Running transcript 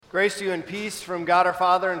Grace to you and peace from God our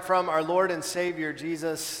Father and from our Lord and Savior,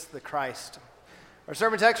 Jesus the Christ. Our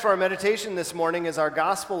sermon text for our meditation this morning is our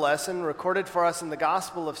gospel lesson recorded for us in the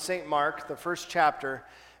Gospel of St. Mark, the first chapter,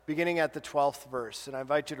 beginning at the 12th verse. And I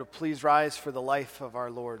invite you to please rise for the life of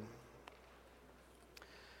our Lord.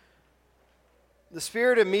 The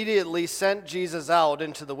Spirit immediately sent Jesus out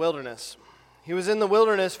into the wilderness. He was in the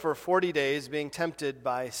wilderness for 40 days, being tempted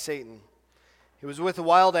by Satan. He was with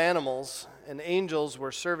wild animals, and angels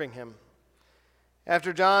were serving him.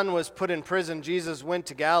 After John was put in prison, Jesus went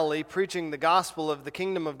to Galilee, preaching the gospel of the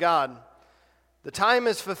kingdom of God. "The time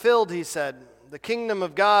is fulfilled," he said. "The kingdom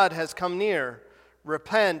of God has come near.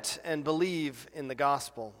 Repent and believe in the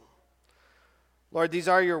gospel." Lord, these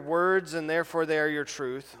are your words, and therefore they are your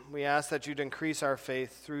truth. We ask that you'd increase our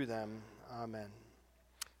faith through them. Amen.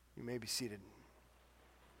 You may be seated.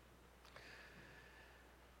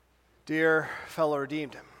 Dear fellow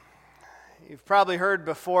redeemed, you've probably heard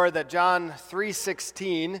before that John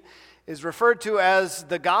 3:16 is referred to as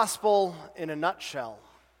the gospel in a nutshell.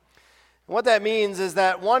 And what that means is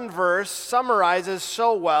that one verse summarizes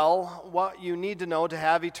so well what you need to know to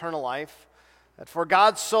have eternal life, that for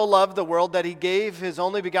God so loved the world that he gave his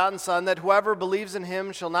only begotten Son, that whoever believes in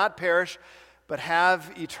him shall not perish but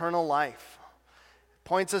have eternal life. It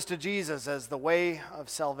points us to Jesus as the way of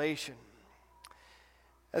salvation.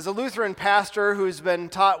 As a Lutheran pastor who's been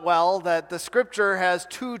taught well that the Scripture has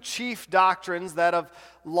two chief doctrines, that of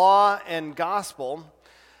law and gospel,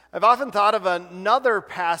 I've often thought of another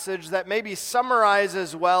passage that maybe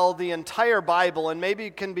summarizes well the entire Bible and maybe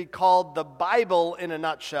can be called the Bible in a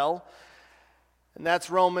nutshell, and that's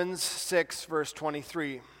Romans 6, verse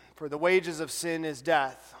 23. "For the wages of sin is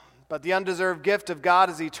death, but the undeserved gift of God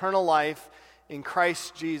is eternal life in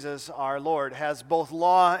Christ Jesus our Lord." It has both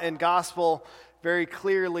law and gospel very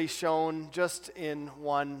clearly shown just in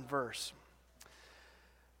one verse.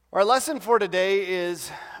 Our lesson for today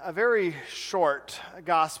is a very short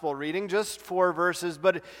gospel reading, just 4 verses,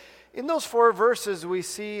 but in those 4 verses we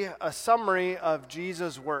see a summary of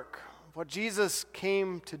Jesus' work, what Jesus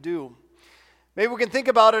came to do. Maybe we can think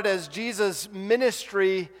about it as Jesus'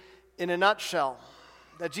 ministry in a nutshell,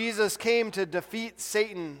 that Jesus came to defeat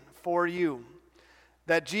Satan for you,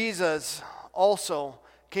 that Jesus also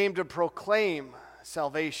came to proclaim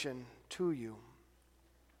salvation to you.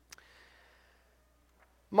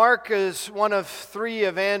 Mark is one of 3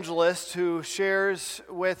 evangelists who shares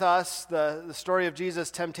with us the story of Jesus'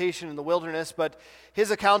 temptation in the wilderness, but his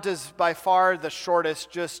account is by far the shortest,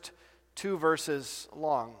 just 2 verses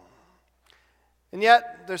long. And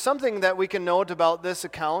yet, there's something that we can note about this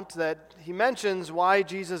account, that he mentions why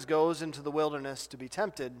Jesus goes into the wilderness to be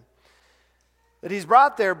tempted, that he's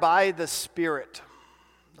brought there by the Spirit,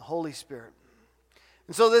 the Holy Spirit.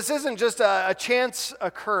 And so this isn't just a chance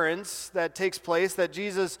occurrence that takes place, that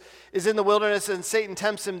Jesus is in the wilderness and Satan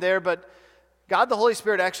tempts him there, but God the Holy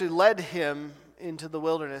Spirit actually led him into the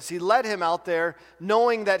wilderness. He led him out there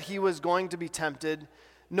knowing that he was going to be tempted,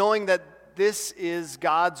 knowing that this is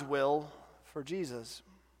God's will for Jesus.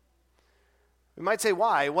 We might say,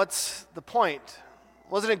 why? What's the point?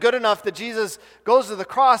 Wasn't it good enough that Jesus goes to the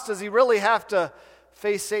cross? Does he really have to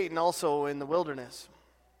face Satan also in the wilderness?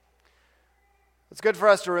 It's good for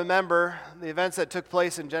us to remember the events that took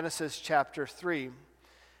place in Genesis chapter 3.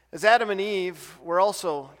 As Adam and Eve were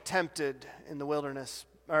also tempted in the wilderness,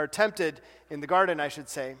 or tempted in the garden, I should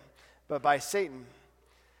say, but by Satan.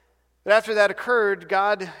 But after that occurred,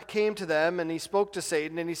 God came to them and he spoke to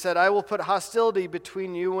Satan and he said, "I will put hostility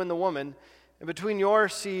between you and the woman, and between your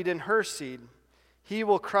seed and her seed. He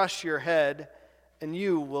will crush your head, and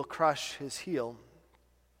you will crush his heel."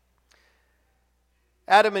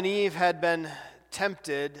 Adam and Eve had been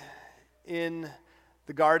tempted in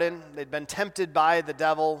the garden. They'd been tempted by the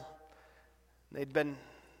devil. They'd been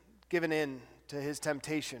given in to his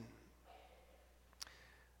temptation.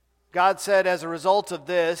 God said as a result of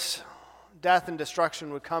this, death and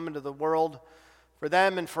destruction would come into the world for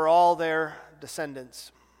them and for all their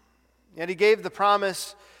descendants. Yet he gave the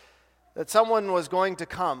promise that someone was going to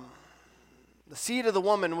come. The seed of the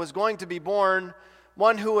woman was going to be born,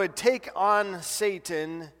 one who would take on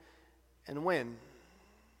Satan and win.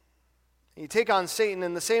 He'd take on Satan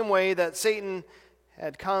in the same way that Satan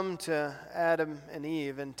had come to Adam and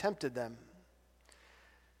Eve and tempted them.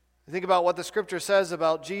 Think about what the Scripture says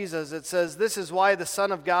about Jesus. It says, "This is why the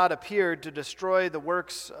Son of God appeared, to destroy the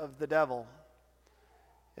works of the devil,"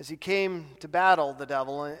 as he came to battle the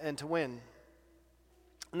devil and to win.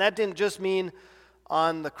 And that didn't just mean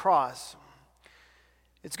on the cross.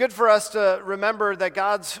 It's good for us to remember that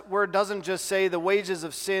God's word doesn't just say the wages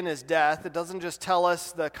of sin is death. It doesn't just tell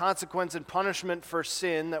us the consequence and punishment for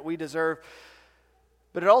sin that we deserve.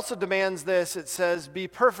 But it also demands this. It says, be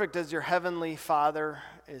perfect as your heavenly Father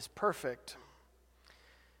is perfect.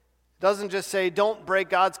 It doesn't just say don't break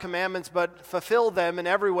God's commandments, but fulfill them in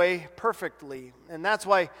every way perfectly. And that's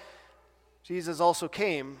why Jesus also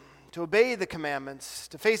came, to obey the commandments,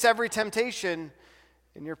 to face every temptation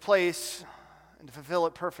in your place, and to fulfill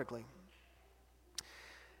it perfectly.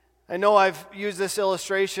 I know I've used this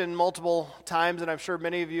illustration multiple times, and I'm sure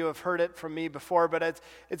many of you have heard it from me before, but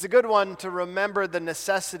it's a good one to remember the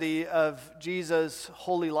necessity of Jesus'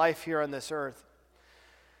 holy life here on this earth.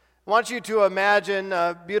 I want you to imagine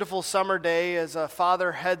a beautiful summer day as a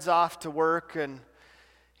father heads off to work, and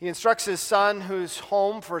he instructs his son who's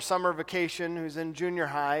home for summer vacation, who's in junior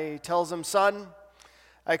high. He tells him, son,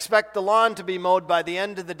 I expect the lawn to be mowed by the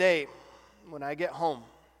end of the day when I get home.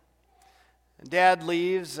 And dad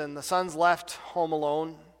leaves, and the son's left home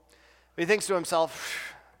alone. He thinks to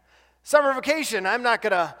himself, summer vacation, I'm not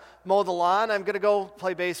going to mow the lawn. I'm going to go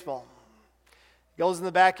play baseball. He goes in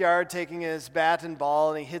the backyard taking his bat and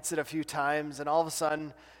ball, and he hits it a few times, and all of a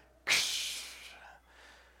sudden,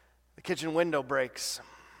 the kitchen window breaks.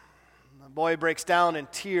 The boy breaks down in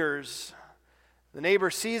tears. The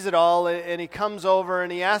neighbor sees it all, and he comes over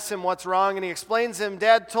and he asks him what's wrong, and he explains to him,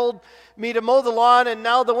 Dad told me to mow the lawn, and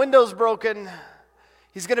now the window's broken.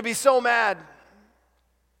 He's going to be so mad.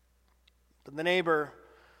 But the neighbor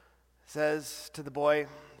says to the boy,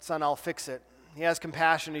 son, I'll fix it. He has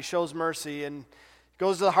compassion, he shows mercy, and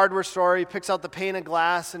goes to the hardware store, he picks out the pane of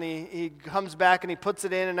glass, and he comes back and he puts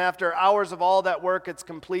it in, and after hours of all that work, it's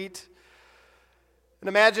complete. And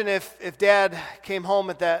imagine if Dad came home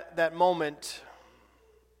at that moment,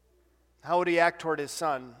 how would he act toward his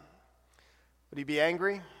son? Would he be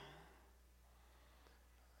angry?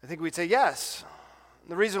 I think we'd say yes.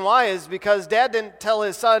 And the reason why is because Dad didn't tell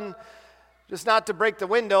his son just not to break the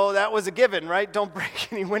window. That was a given, right? Don't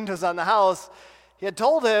break any windows on the house. He had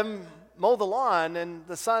told him, mow the lawn, and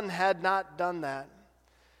the son had not done that.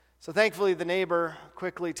 So thankfully, the neighbor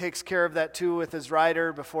quickly takes care of that too with his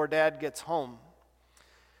rider before Dad gets home.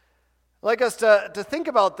 I'd like us to think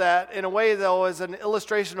about that in a way, though, as an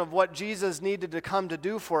illustration of what Jesus needed to come to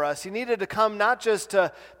do for us. He needed to come not just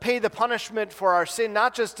to pay the punishment for our sin,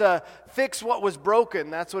 not just to fix what was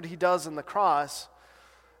broken. That's what he does on the cross.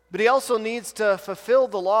 But he also needs to fulfill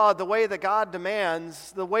the law the way that God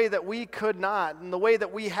demands, the way that we could not, and the way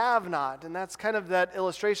that we have not. And that's kind of that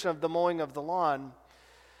illustration of the mowing of the lawn.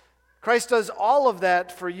 Christ does all of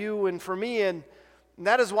that for you and for me, and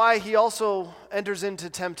that is why he also enters into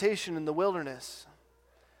temptation in the wilderness,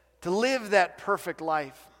 to live that perfect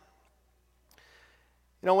life.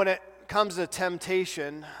 You know, when it comes to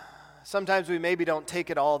temptation, sometimes we maybe don't take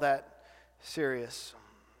it all that serious.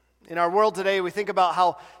 In our world today, we think about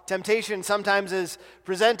how temptation sometimes is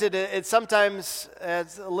presented. It's sometimes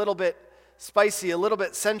as a little bit spicy, a little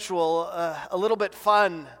bit sensual, a little bit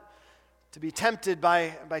fun, to be tempted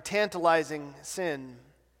by tantalizing sin.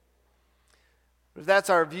 If that's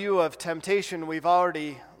our view of temptation, we've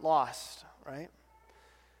already lost, right?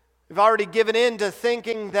 We've already given in to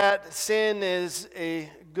thinking that sin is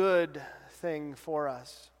a good thing for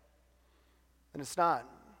us. And it's not.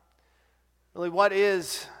 Really, what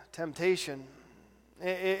is temptation?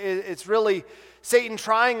 It's really Satan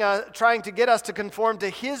trying to get us to conform to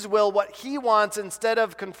his will, what he wants, instead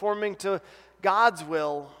of conforming to God's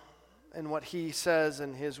will and what he says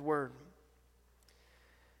in his word.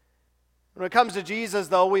 When it comes to Jesus,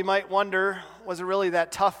 though, we might wonder, was it really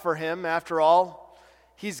that tough for him? After all,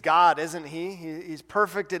 he's God, isn't he? He's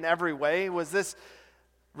perfect in every way. Was this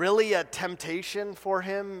really a temptation for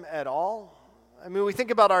him at all? I mean, we think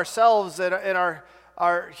about ourselves and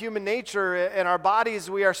our human nature and our bodies.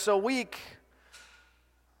 We are so weak.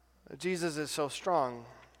 Jesus is so strong.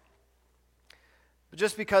 But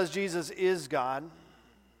just because Jesus is God,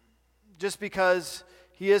 just because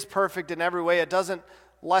he is perfect in every way, it doesn't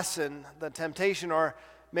lessen the temptation or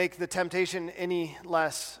make the temptation any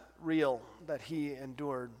less real that he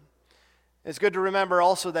endured. It's good to remember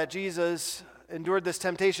also that Jesus endured this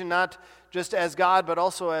temptation not just as God, but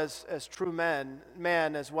also as true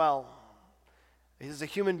man as well. He's a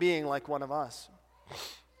human being like one of us.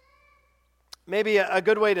 Maybe a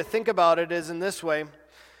good way to think about it is in this way.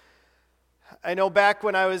 I know back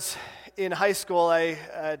when I was in high school,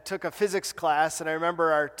 I took a physics class, and I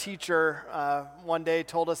remember our teacher one day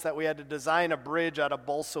told us that we had to design a bridge out of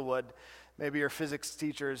balsa wood. Maybe your physics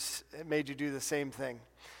teachers made you do the same thing.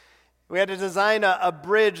 We had to design a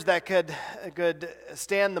bridge that could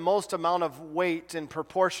stand the most amount of weight in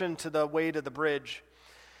proportion to the weight of the bridge.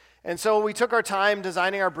 And so we took our time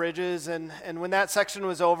designing our bridges, and when that section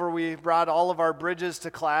was over, we brought all of our bridges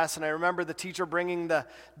to class, and I remember the teacher bringing the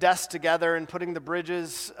desks together and putting the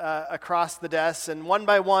bridges across the desks, and one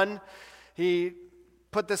by one, he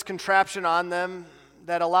put this contraption on them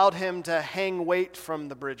that allowed him to hang weight from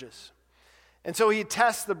the bridges. And so he'd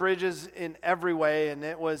test the bridges in every way, and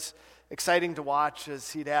it was exciting to watch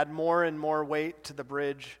as he'd add more and more weight to the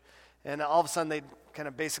bridge, and all of a sudden they'd kind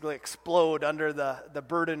of basically explode under the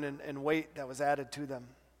burden and weight that was added to them.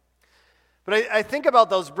 But I think about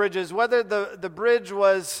those bridges, whether the bridge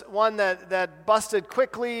was one that busted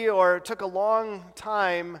quickly or took a long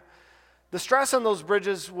time, the stress on those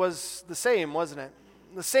bridges was the same, wasn't it?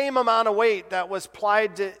 The same amount of weight that was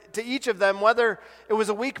applied to each of them, whether it was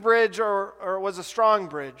a weak bridge or it was a strong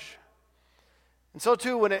bridge. And so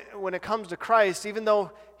too, when it comes to Christ, even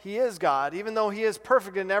though He is God, even though He is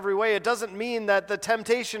perfect in every way, it doesn't mean that the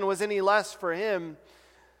temptation was any less for Him.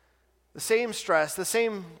 The same stress, the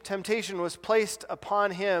same temptation was placed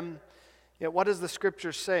upon Him. Yet what does the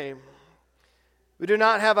Scripture say? We do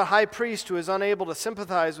not have a high priest who is unable to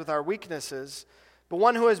sympathize with our weaknesses, but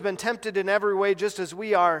one who has been tempted in every way just as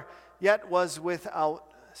we are, yet was without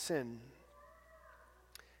sin.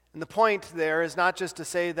 And the point there is not just to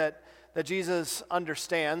say that Jesus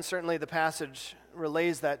understands. Certainly the passage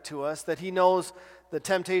relays that to us, that He knows the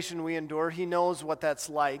temptation we endure. He knows what that's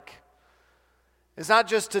like. It's not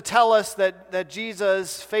just to tell us that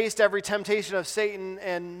Jesus faced every temptation of Satan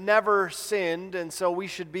and never sinned, and so we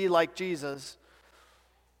should be like Jesus.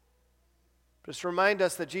 But it's to remind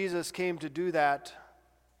us that Jesus came to do that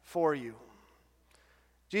for you.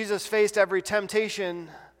 Jesus faced every temptation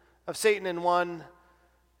of Satan and won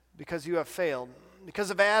because you have failed.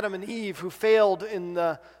 Because of Adam and Eve who failed in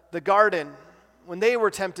the garden when they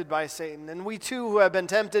were tempted by Satan. And we too who have been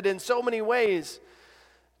tempted in so many ways.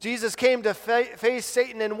 Jesus came to face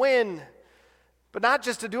Satan and win. But not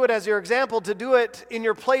just to do it as your example, to do it in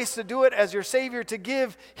your place, to do it as your Savior, to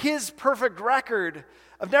give His perfect record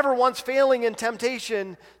of never once failing in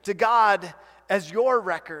temptation to God as your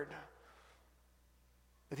record.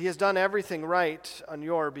 That He has done everything right on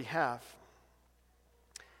your behalf.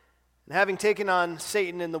 And having taken on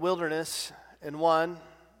Satan in the wilderness and won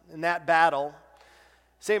in that battle,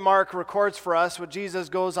 St. Mark records for us what Jesus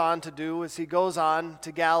goes on to do as He goes on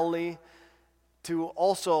to Galilee to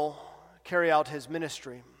also carry out His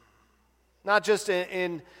ministry. Not just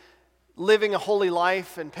in living a holy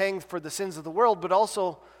life and paying for the sins of the world, but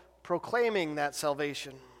also proclaiming that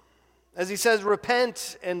salvation. As He says,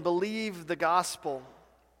 repent and believe the gospel.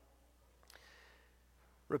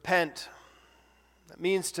 Repent. That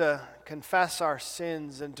means to confess our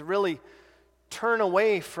sins and to really turn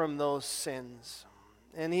away from those sins.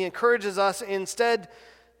 And He encourages us instead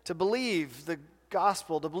to believe the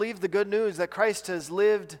gospel, to believe the good news that Christ has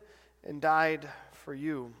lived and died for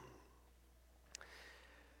you.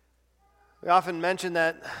 We often mention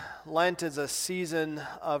that Lent is a season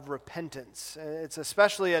of repentance. It's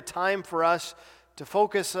especially a time for us to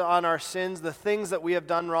focus on our sins, the things that we have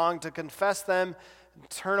done wrong, to confess them,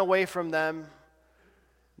 turn away from them,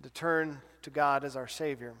 to turn to God as our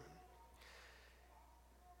Savior.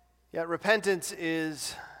 Yet repentance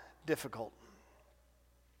is difficult.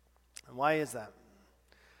 And why is that?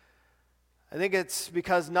 I think it's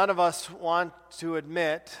because none of us want to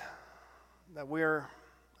admit that we're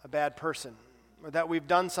a bad person, or that we've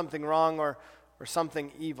done something wrong or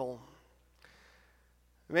something evil.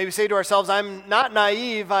 Maybe say to ourselves, I'm not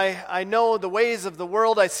naive. I know the ways of the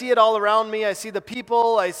world. I see it all around me. I see the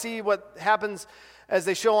people. I see what happens as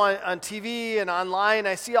they show on TV and online.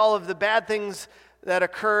 I see all of the bad things that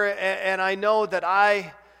occur, and I know that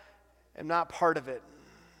I am not part of it.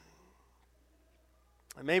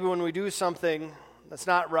 And maybe when we do something that's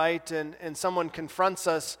not right and someone confronts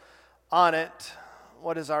us on it,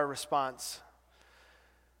 what is our response?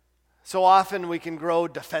 So often we can grow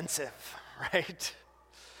defensive, right?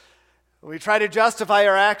 We try to justify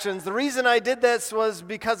our actions. The reason I did this was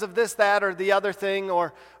because of this, that, or the other thing.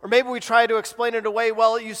 Or maybe we try to explain it away.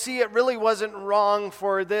 Well, you see, it really wasn't wrong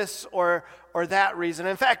for this or that reason.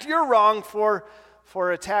 In fact, you're wrong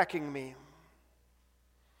for attacking me.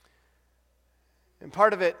 And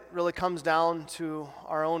part of it really comes down to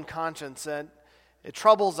our own conscience. And it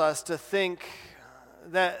troubles us to think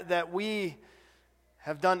that we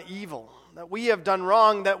have done evil, that we have done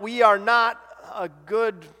wrong, that we are not a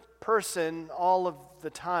good person all of the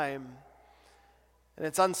time, and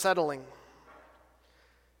it's unsettling.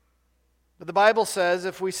 But the Bible says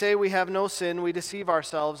if we say we have no sin, we deceive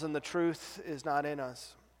ourselves and the truth is not in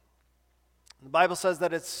us. The Bible says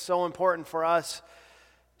that it's so important for us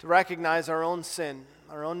to recognize our own sin,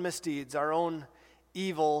 our own misdeeds, our own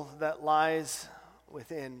evil that lies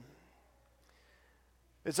within.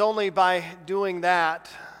 It's only by doing that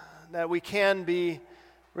we can be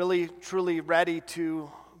really, truly ready to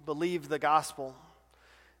believe the gospel.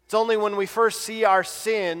 It's only when we first see our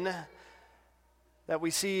sin that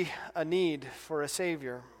we see a need for a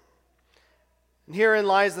Savior. And herein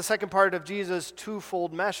lies the second part of Jesus'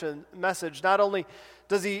 twofold message. Not only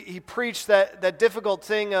does he preach that difficult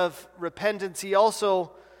thing of repentance, he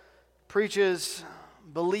also preaches,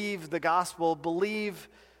 believe the gospel, believe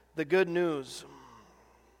the good news.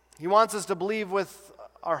 He wants us to believe with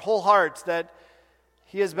our whole hearts that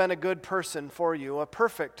he has been a good person for you, a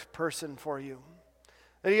perfect person for you.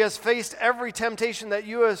 That he has faced every temptation that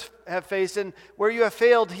you have faced, and where you have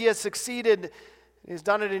failed, he has succeeded. He's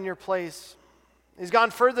done it in your place. He's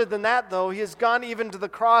gone further than that, though. He has gone even to the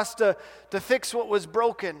cross to fix what was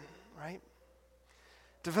broken, right?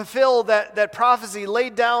 To fulfill that prophecy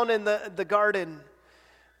laid down in the garden.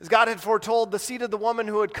 As God had foretold, the seed of the woman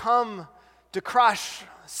who had come to crush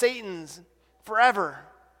Satan's forever.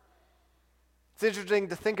 It's interesting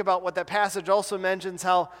to think about what that passage also mentions,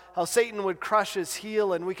 how Satan would crush his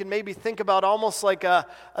heel, and we can maybe think about almost like a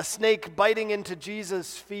snake biting into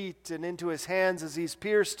Jesus' feet and into his hands as he's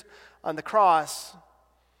pierced on the cross.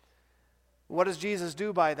 What does Jesus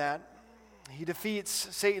do by that? He defeats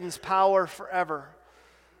Satan's power forever.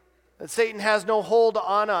 That Satan has no hold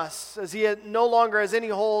on us, as he no longer has any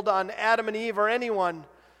hold on Adam and Eve or anyone.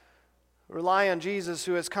 Rely on Jesus,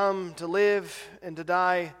 who has come to live and to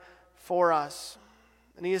die for us.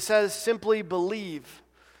 And he says, simply believe.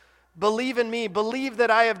 Believe in me. Believe that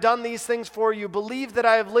I have done these things for you. Believe that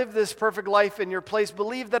I have lived this perfect life in your place.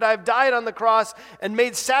 Believe that I've died on the cross and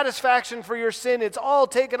made satisfaction for your sin. It's all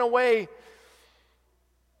taken away.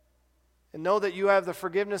 And know that you have the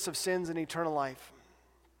forgiveness of sins and eternal life.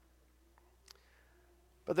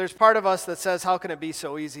 But there's part of us that says, how can it be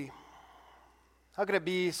so easy? How can it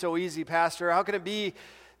be so easy, Pastor? How can it be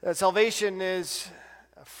that salvation is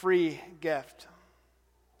a free gift?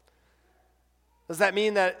 Does that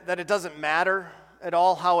mean that it doesn't matter at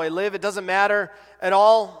all how I live? It doesn't matter at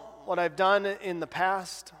all what I've done in the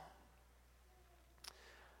past?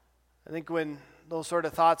 I think when those sort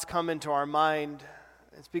of thoughts come into our mind,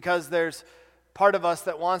 it's because there's part of us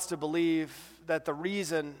that wants to believe that the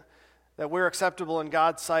reason that we're acceptable in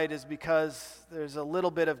God's sight is because there's a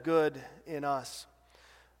little bit of good in us.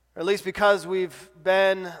 Or at least because we've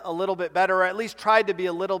been a little bit better, or at least tried to be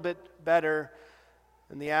a little bit better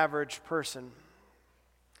than the average person.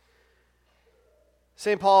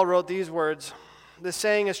 St. Paul wrote these words, "This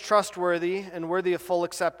saying is trustworthy and worthy of full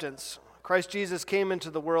acceptance. Christ Jesus came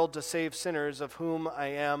into the world to save sinners, of whom I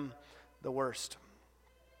am the worst."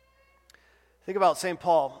 Think about St.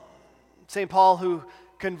 Paul. St. Paul, who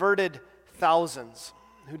converted thousands,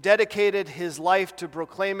 who dedicated his life to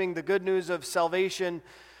proclaiming the good news of salvation,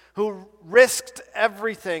 who risked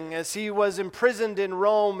everything as he was imprisoned in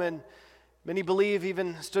Rome, and many believe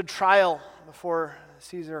even stood trial before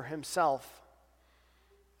Caesar himself,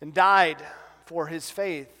 and died for his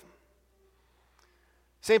faith.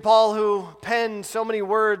 St. Paul, who penned so many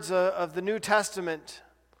words of the New Testament.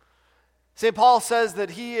 St. Paul says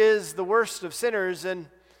that he is the worst of sinners, and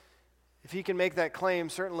if he can make that claim,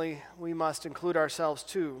 certainly we must include ourselves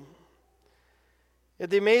too.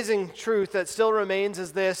 Yet the amazing truth that still remains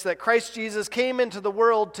is this, that Christ Jesus came into the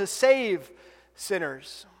world to save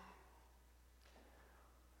sinners,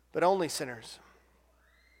 but only sinners.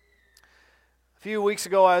 A few weeks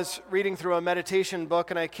ago, I was reading through a meditation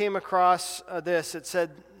book, and I came across this. It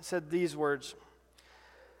said these words,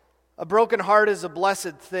 "A broken heart is a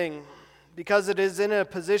blessed thing, because it is in a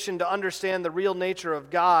position to understand the real nature of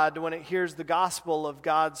God when it hears the gospel of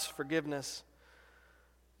God's forgiveness.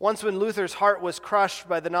 Once when Luther's heart was crushed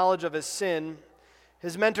by the knowledge of his sin,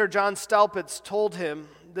 his mentor John Staupitz told him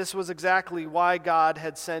this was exactly why God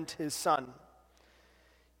had sent his Son.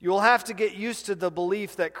 You will have to get used to the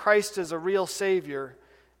belief that Christ is a real Savior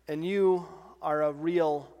and you are a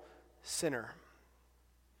real sinner."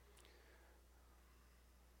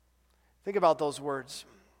 Think about those words.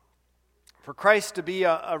 For Christ to be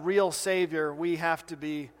a real Savior, we have to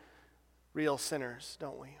be real sinners,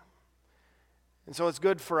 don't we? And so it's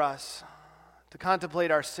good for us to contemplate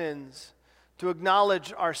our sins, to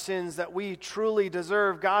acknowledge our sins, that we truly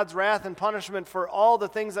deserve God's wrath and punishment for all the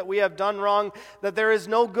things that we have done wrong, that there is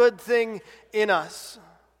no good thing in us.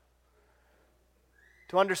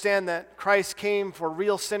 To understand that Christ came for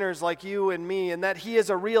real sinners like you and me, and that He is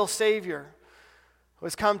a real Savior who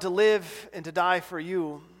has come to live and to die for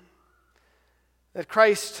you. That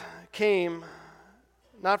Christ came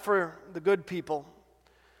not for the good people,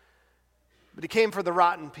 but He came for the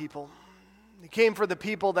rotten people. He came for the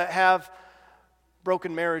people that have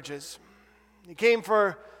broken marriages. He came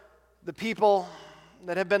for the people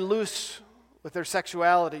that have been loose with their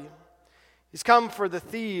sexuality. He's come for the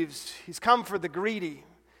thieves. He's come for the greedy.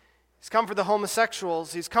 He's come for the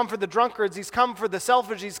homosexuals. He's come for the drunkards. He's come for the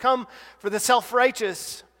selfish. He's come for the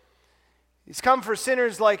self-righteous. He's come for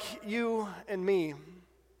sinners like you and me.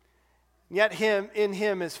 Yet in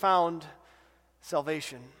him is found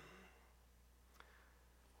salvation.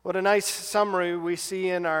 What a nice summary we see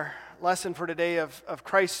in our lesson for today of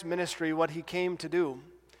Christ's ministry, what he came to do.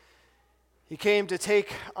 He came to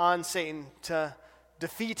take on Satan, to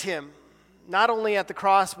defeat him, not only at the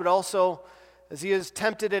cross, but also as he is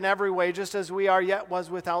tempted in every way, just as we are, yet was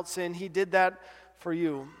without sin. He did that for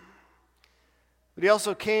you. But he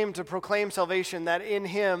also came to proclaim salvation, that in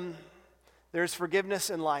him there's forgiveness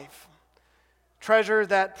and life. Treasure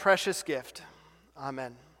that precious gift.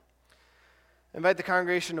 Amen. I invite the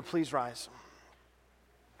congregation to please rise.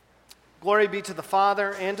 Glory be to the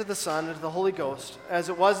Father, and to the Son, and to the Holy Ghost, as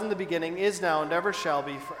it was in the beginning, is now, and ever shall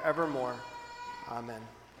be, forevermore. Amen.